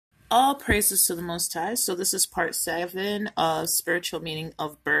All praises to the Most High. So this is part 7 of spiritual meaning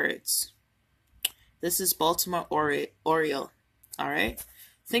of birds. This is Baltimore Oriole. All right.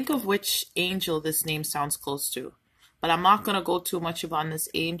 Think of which angel this name sounds close to. But I'm not going to go too much about this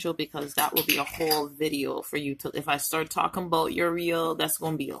angel because that will be a whole video for you to, if I start talking about Uriel, that's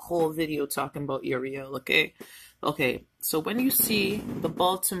going to be a whole video talking about Uriel, okay? Okay, so when you see the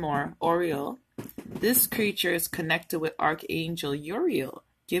Baltimore Oriole, this creature is connected with Archangel Uriel,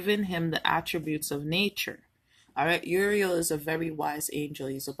 giving him the attributes of nature. All right, Uriel is a very wise angel.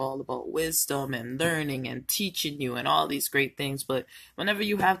 He's all about wisdom and learning and teaching you and all these great things. But whenever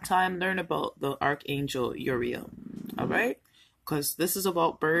you have time, learn about the Archangel Uriel. All right, because this is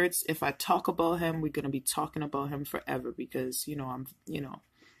about birds. If I talk about him, we're gonna be talking about him forever because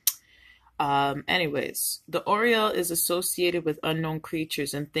anyways, the Oriole is associated with unknown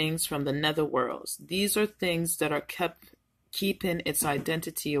creatures and things from the netherworlds. These are things that are keeping its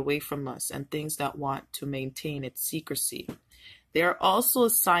identity away from us and things that want to maintain its secrecy. They are also a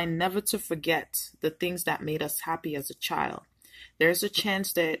sign never to forget the things that made us happy as a child. There's a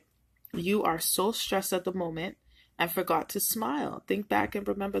chance that you are so stressed at the moment and forgot to smile. Think back and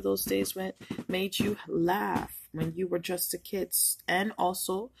remember those days when it made you laugh when you were just a kid. And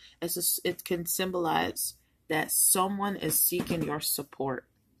also, it can symbolize that someone is seeking your support.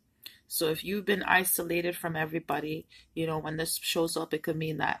 So if you've been isolated from everybody, when this shows up, it could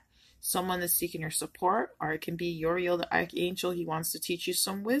mean that someone is seeking your support, or it can be Uriel, the archangel. He wants to teach you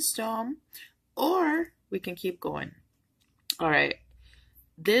some wisdom, or we can keep going. All right.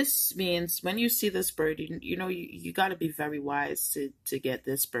 This means when you see this bird, you got to be very wise to get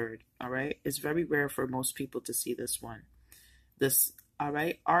this bird. All right. It's very rare for most people to see this one. All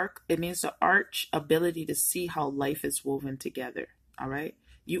right. It means the arch ability to see how life is woven together. All right.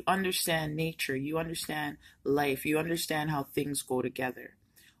 You understand nature, you understand life, you understand how things go together.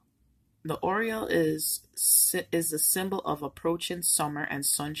 The Oriole is a symbol of approaching summer and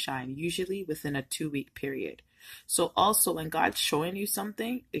sunshine, usually within a 2-week period. So also when God's showing you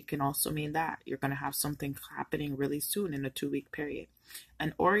something, it can also mean that you're going to have something happening really soon in a 2-week period.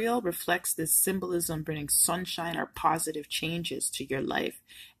 An Oriole reflects this symbolism, bringing sunshine or positive changes to your life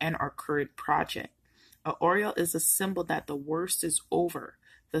and our current project. An Oriole is a symbol that the worst is over.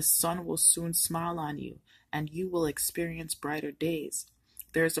 The sun will soon smile on you, and you will experience brighter days.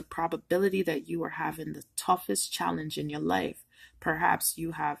 There is a probability that you are having the toughest challenge in your life. Perhaps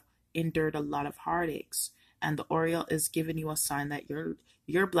you have endured a lot of heartaches, and the Oriole is giving you a sign that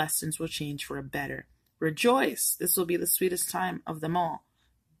your blessings will change for a better. Rejoice! This will be the sweetest time of them all.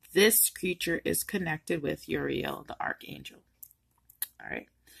 This creature is connected with Uriel, the archangel. All right.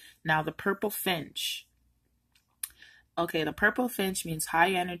 Now the purple finch. Okay, the purple finch means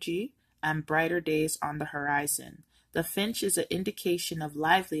high energy and brighter days on the horizon. The finch is an indication of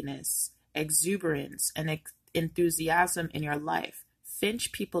liveliness, exuberance, and enthusiasm in your life.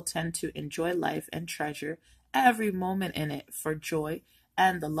 Finch people tend to enjoy life and treasure every moment in it for joy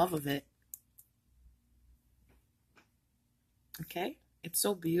and the love of it. Okay, it's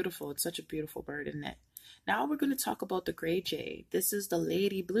so beautiful. It's such a beautiful bird, isn't it? Now we're going to talk about the gray jay. This is the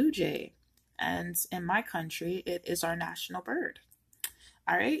lady blue jay. And in my country, it is our national bird.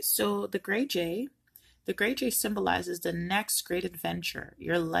 All right, so the gray jay symbolizes the next great adventure,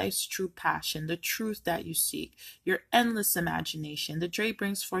 your life's true passion, the truth that you seek, your endless imagination. The jay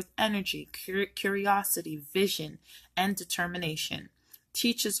brings forth energy, curiosity, vision, and determination.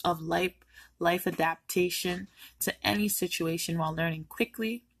 Teaches of life adaptation to any situation while learning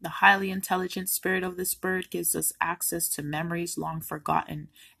quickly. The highly intelligent spirit of this bird gives us access to memories long forgotten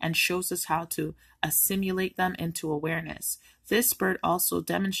and shows us how to assimilate them into awareness. This bird also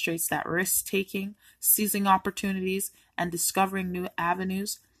demonstrates that risk-taking, seizing opportunities, and discovering new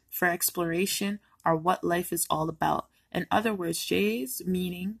avenues for exploration are what life is all about. In other words, Jay's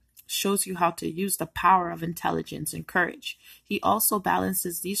meaning shows you how to use the power of intelligence and courage. He also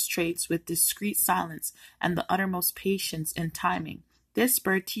balances these traits with discreet silence and the uttermost patience and timing. This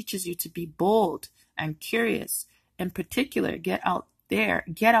bird teaches you to be bold and curious. In particular, get out there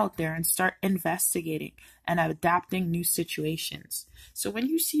and start investigating and adapting new situations. So when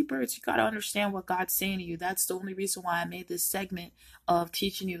you see birds, you got to understand what God's saying to you. That's the only reason why I made this segment of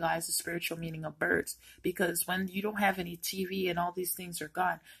teaching you guys the spiritual meaning of birds. Because when you don't have any TV and all these things are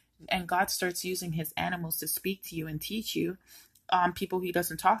gone, and God starts using his animals to speak to you and teach you, people he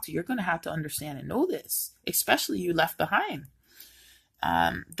doesn't talk to, you're going to have to understand and know this, especially you left behind.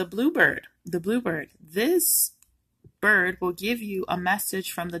 The bluebird. This bird will give you a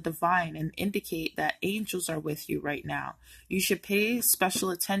message from the divine and indicate that angels are with you right now. You should pay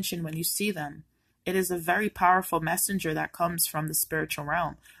special attention when you see them. It is a very powerful messenger that comes from the spiritual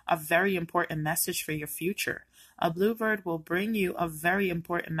realm, a very important message for your future. A bluebird will bring you a very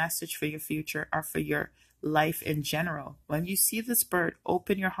important message for your future or for your life in general. When you see this bird,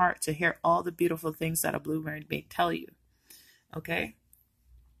 open your heart to hear all the beautiful things that a bluebird may tell you. Okay?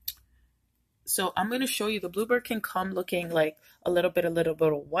 So I'm going to show you the bluebird can come looking like a little bit of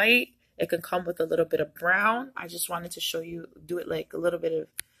white. It can come with a little bit of brown. I just wanted to show you, do it like a little bit of,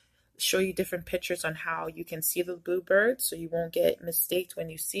 show you different pictures on how you can see the bluebird so you won't get mistaked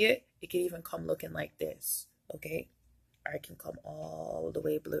when you see it. It can even come looking like this, okay? Or it can come all the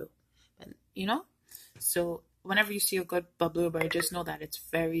way blue. And you know? So whenever you see a good bluebird, just know that it's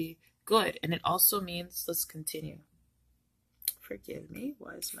very good. And it also means, let's continue. Forgive me,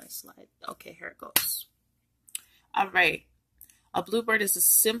 why is my slide? Okay, here it goes. All right. A bluebird is a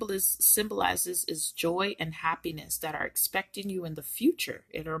symbolizes is joy and happiness that are expecting you in the future.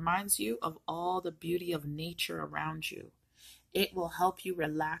 It reminds you of all the beauty of nature around you. It will help you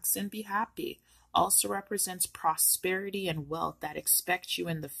relax and be happy. Also represents prosperity and wealth that expects you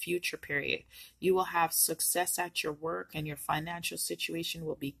in the future period. You will have success at your work and your financial situation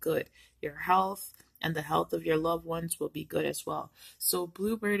will be good. Your health and the health of your loved ones will be good as well. So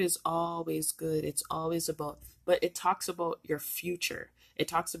bluebird is always good. It's always about, but it talks about your future. It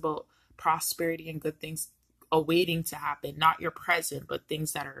talks about prosperity and good things awaiting to happen, not your present, but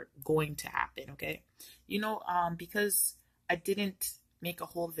things that are going to happen. Okay. Because I didn't make a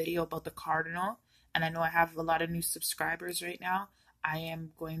whole video about the cardinal, and I know I have a lot of new subscribers right now. I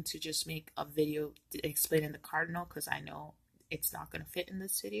am going to just make a video explaining the cardinal because I know it's not going to fit in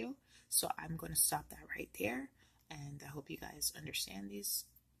this video. So I'm going to stop that right there. And I hope you guys understand these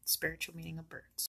spiritual meaning of birds.